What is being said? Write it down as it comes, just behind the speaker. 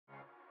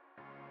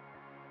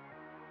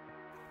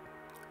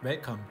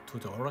Welcome to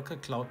the Oracle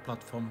Cloud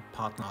Platform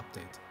Partner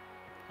Update.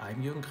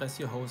 I'm Jürgen Kress,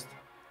 your host,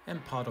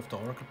 and part of the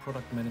Oracle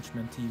Product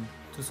Management team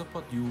to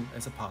support you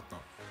as a partner.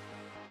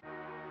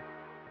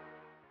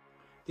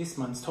 This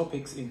month's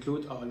topics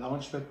include our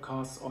launch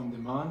webcasts on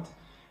demand,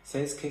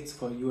 sales kits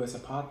for you as a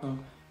partner,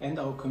 and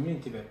our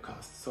community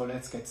webcasts. So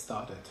let's get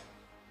started.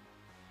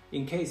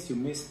 In case you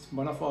missed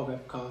one of our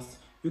webcasts,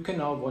 you can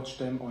now watch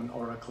them on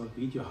Oracle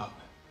Video Hub.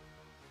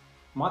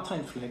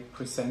 Martin Fleck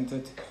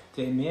presented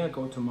the EMEA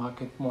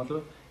go-to-market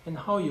model and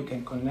how you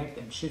can connect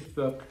and shift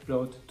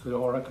workload to the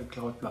Oracle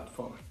Cloud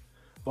Platform.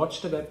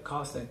 Watch the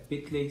webcast at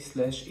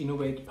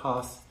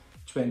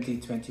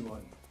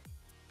bit.ly/InnovatePass2021.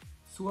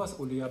 Suhas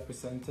Ulia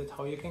presented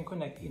how you can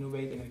connect,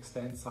 innovate and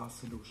extend SaaS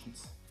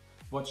solutions.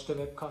 Watch the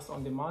webcast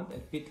on demand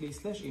at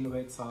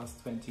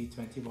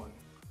bit.ly/InnovateSaaS2021.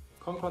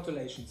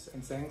 Congratulations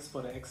and thanks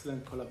for the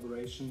excellent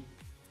collaboration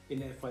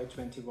in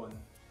FY21.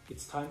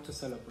 It's time to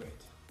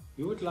celebrate.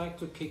 We would like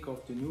to kick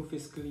off the new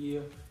fiscal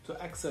year to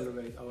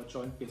accelerate our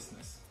joint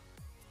business.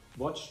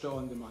 Watch the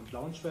on-demand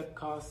launch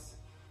webcasts,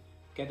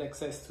 get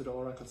access to the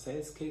Oracle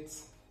sales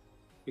kits,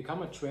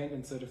 become a trained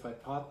and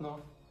certified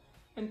partner,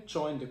 and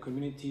join the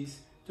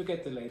communities to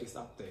get the latest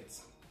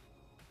updates.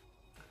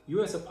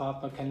 You as a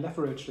partner can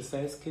leverage the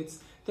sales kits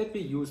that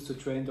we use to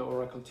train the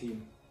Oracle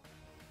team.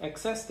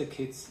 Access the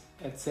kits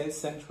at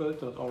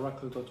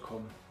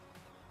salescentral.oracle.com.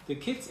 The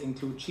kits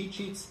include cheat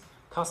sheets,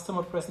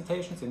 customer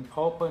presentations in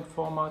PowerPoint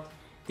format,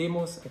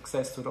 demos,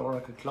 access to the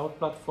Oracle Cloud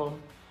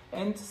Platform,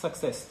 and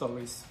success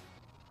stories.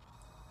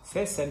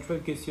 Sales Central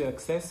gives you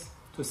access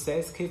to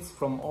sales kits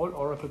from all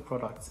Oracle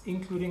products,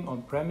 including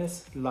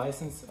on-premise,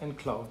 license, and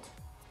cloud.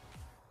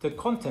 The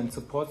content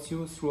supports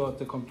you throughout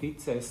the complete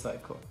sales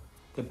cycle.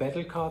 The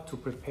battle card to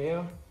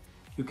prepare,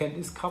 you can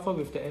discover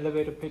with the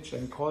elevator pitch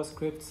and call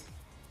scripts,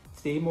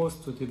 demos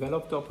to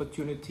develop the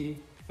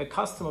opportunity, a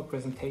customer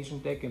presentation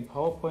deck in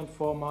PowerPoint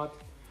format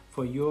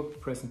for your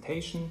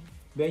presentation,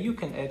 where you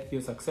can add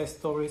your success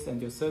stories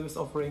and your service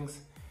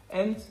offerings,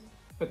 and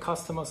a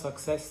customer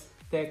success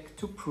deck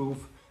to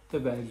prove the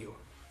value.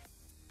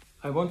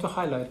 I want to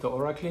highlight the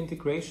Oracle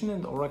integration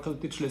and Oracle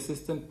Digital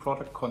Assistant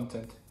product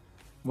content.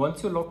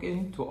 Once you log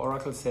in to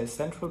Oracle Sales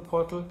Central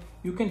portal,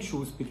 you can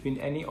choose between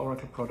any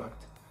Oracle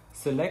product.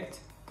 Select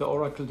the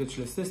Oracle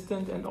Digital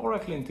Assistant and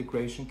Oracle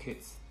integration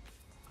kits.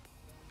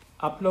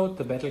 Upload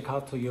the battle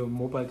card to your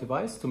mobile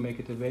device to make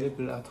it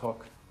available ad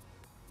hoc.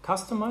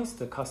 Customize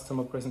the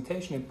customer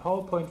presentation in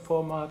PowerPoint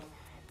format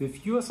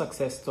with your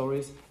success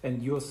stories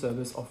and your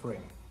service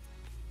offering.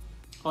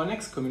 Our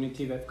next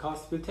community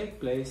webcast will take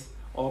place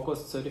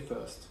August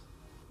 31st.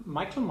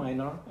 Michael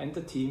Miner and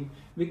the team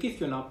will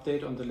give you an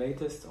update on the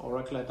latest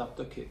Oracle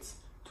adapter kits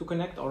to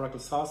connect Oracle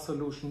SaaS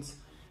solutions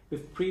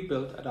with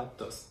pre-built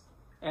adapters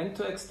and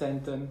to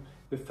extend them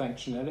with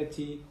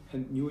functionality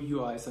and new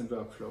UIs and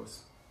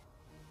workflows.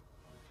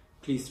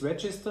 Please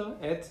register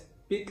at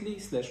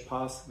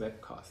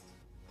bit.ly/pass-webcast.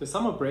 The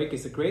summer break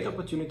is a great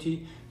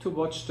opportunity to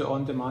watch the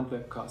on-demand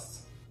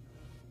webcasts.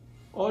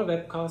 All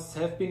webcasts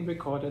have been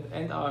recorded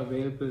and are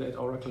available at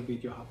Oracle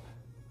Video Hub.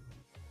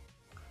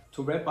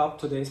 To wrap up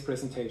today's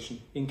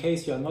presentation, in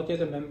case you are not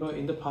yet a member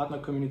in the partner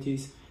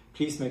communities,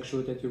 please make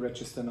sure that you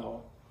register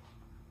now.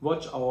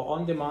 Watch our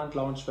on-demand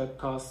launch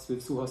webcasts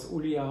with Suhas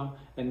Ulia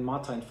and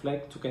Martin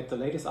Fleck to get the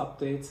latest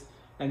updates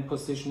and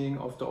positioning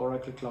of the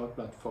Oracle Cloud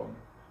Platform.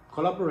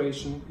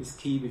 Collaboration is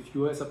key with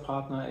you as a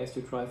partner as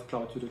you drive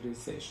cloud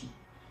utilization.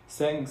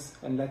 Thanks,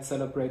 and let's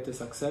celebrate the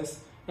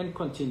success and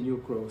continue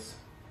growth.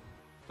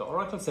 The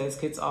Oracle sales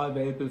kits are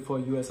available for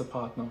you as a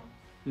partner.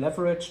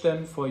 Leverage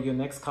them for your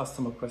next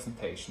customer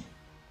presentation.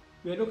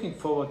 We are looking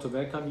forward to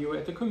welcome you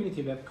at the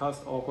community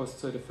webcast August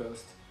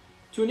 31st.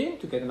 Tune in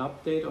to get an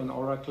update on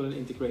Oracle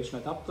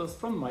integration adapters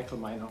from Michael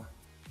Miner.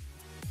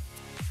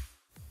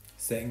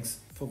 Thanks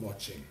for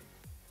watching.